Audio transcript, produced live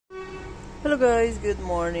Hello guys, good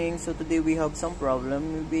morning. So today we have some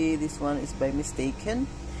problem. Maybe this one is by mistaken.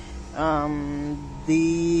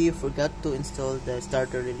 They forgot to install the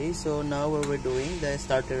starter relay. So now we're doing the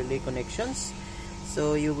starter relay connections.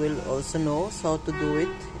 So you will also know how to do it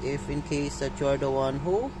if in case that you are the one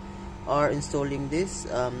who are installing this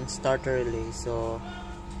starter relay. So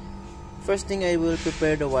first thing, I will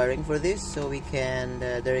prepare the wiring for this so we can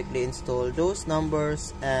directly install those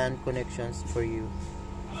numbers and connections for you.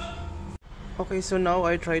 Okay, so now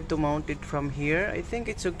I tried to mount it from here. I think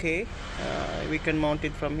it's okay. We can mount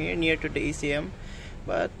it from here near to the ACM,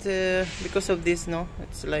 but because of this, no,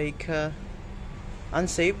 it's like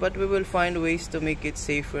unsafe. But we will find ways to make it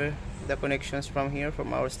safer. The connections from here,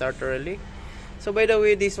 from our starter relay. So by the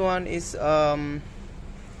way, this one is the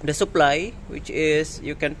supply, which is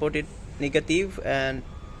you can put it negative, and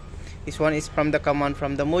this one is from the command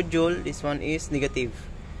from the module. This one is negative,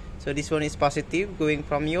 so this one is positive going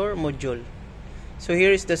from your module. So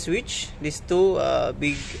here is the switch. These two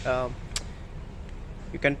big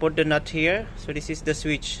you can put the nut here. So this is the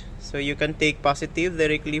switch, so you can take positive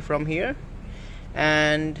directly from here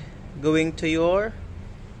and going to your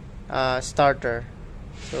starter.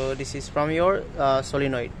 So this is from your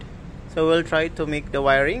solenoid. So we'll try to make the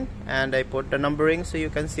wiring, and I put the numbering so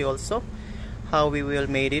you can see also how we will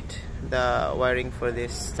made it, the wiring for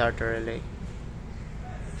this starter relay.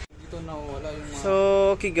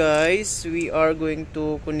 So okay guys, we are going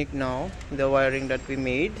to connect now the wiring that we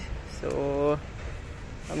made. So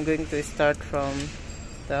I'm going to start from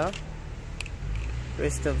the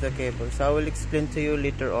rest of the cable. So I will explain to you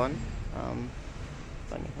later on.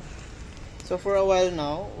 So for a while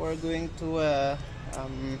now, we're going to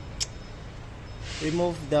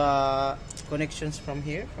remove the connections from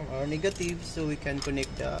here, from our negative, so we can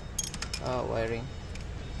connect the wiring.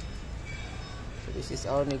 So this is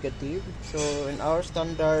our negative. So in our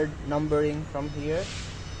standard numbering from here,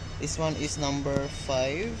 this one is number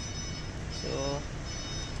 5. So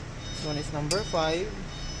this one is number 5.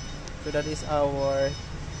 So that is our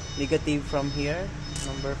negative from here,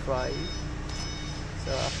 number 5.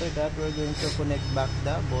 So after that, we're going to connect back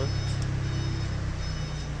the bolt,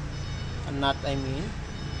 a nut I mean.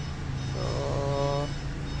 So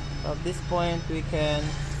at this point, we can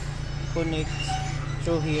connect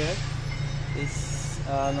through here is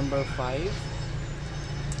number 5.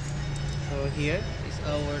 So here is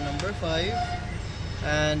our number 5,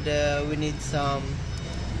 and we need some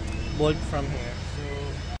bolt from here.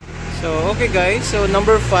 So okay guys, so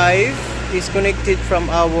number 5 is connected from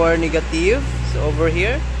our negative. So over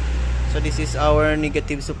here, so this is our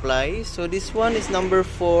negative supply. So this one is number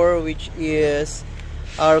 4, which is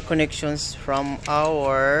our connections from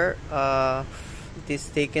our it is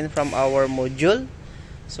taken from our module.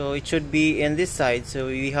 So it should be in this side. So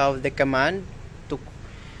we have the command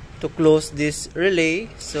to close this relay.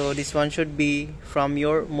 So this one should be from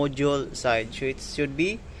your module side. So it should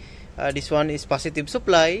be this one is positive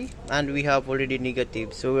supply, and we have already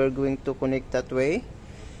negative. So we're going to connect that way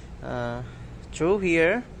through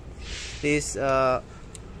here. This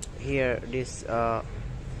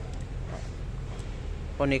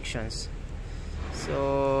connections.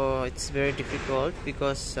 So it's very difficult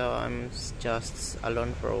because I'm just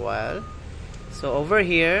alone for a while. So over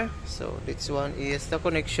here, so this one is the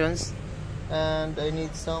connections, and I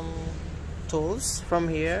need some tools from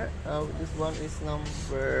here. This one is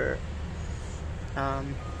number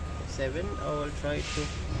 7. I will try to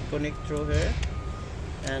connect through here,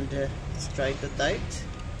 and let's try to tight.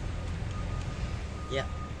 Yeah,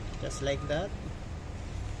 just like that.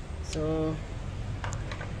 So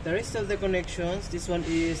the rest of the connections, this one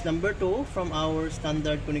is number 2 from our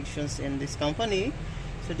standard connections in this company.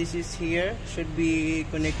 So this is here, should be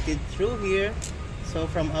connected through here. So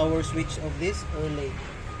from our switch of this relay.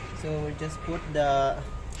 So we just put the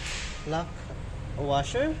lock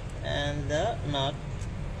washer and the nut,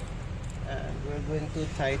 and we're going to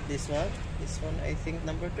tight this one. This one I think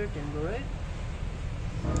number 13, right?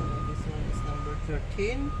 This one is number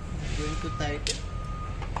 13. I'm going to tight it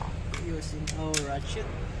using our ratchet.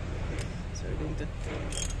 So we're going to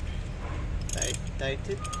tight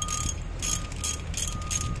it.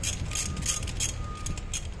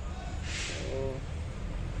 So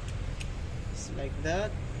it's like that.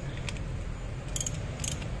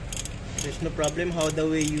 There's no problem how the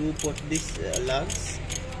way you put these lugs,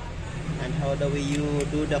 and how the way you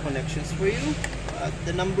do the connections for you.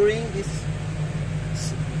 The numbering is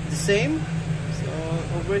the same. So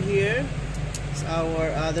over here, our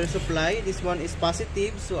other supply, this one is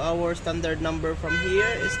positive, so our standard number from here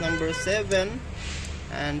is number 7,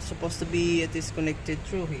 and supposed to be it is connected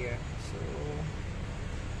through here. So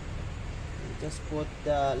just put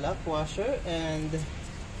the lock washer and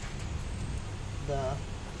the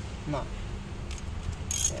nut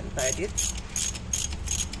and tight it.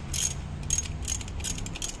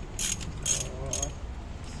 So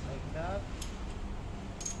just like that.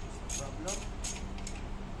 No problem.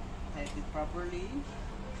 Tight it properly,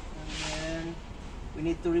 and then we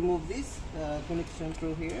need to remove this connection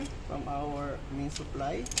through here from our main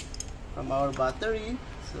supply, from our battery.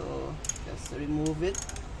 So just remove it,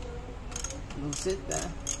 loose it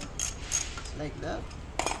just like that,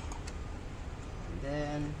 and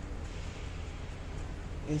then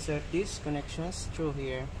insert these connections through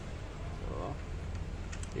here. So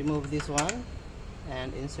remove this one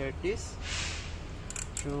and insert this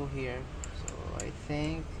through here. So I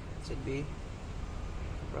think it should be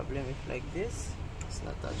a problem if like this it's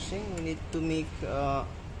not touching. We need to make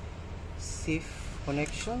safe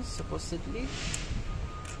connections supposedly.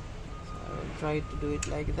 So I will try to do it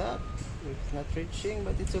like that. It's not reaching,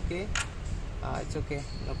 but it's okay. It's okay,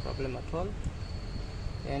 no problem at all.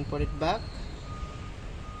 And put it back.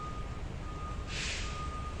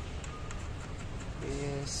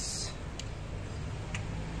 Yes,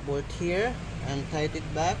 bolt here and tight it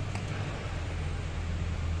back.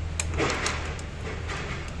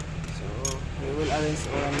 So we will arrange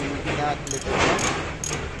on that later on.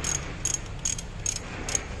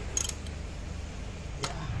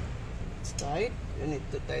 Yeah, it's tight. You need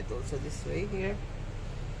to tight also this way here.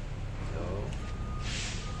 So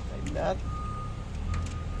like that.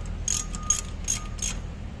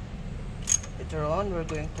 Later on we're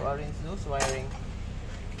going to arrange those wiring.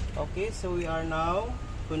 Okay, so we are now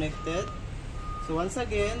connected. So once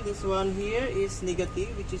again, this one here is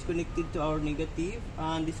negative, which is connected to our negative,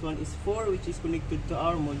 and this one is 4, which is connected to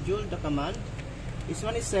our module, the command. This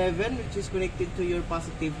one is 7, which is connected to your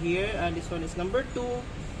positive here, and this one is number 2,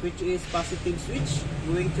 which is positive switch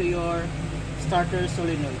going to your starter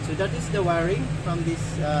solenoid. So that is the wiring from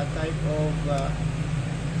this type of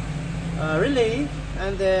relay.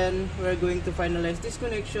 And then we're going to finalize these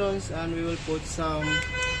connections, and we will put some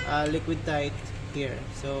liquid tight here.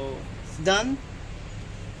 So it's done,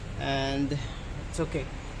 and it's okay.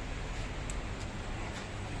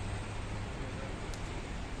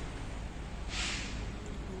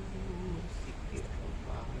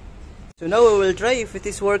 So now we will try if it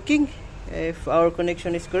is working, if our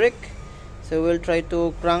connection is correct. So we'll try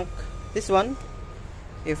to crank this one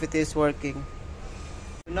if it is working.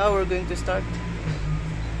 So now we're going to start.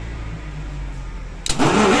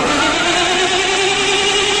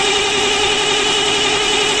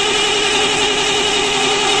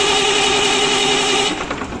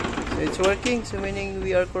 Working, so meaning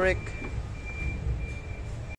we are correct.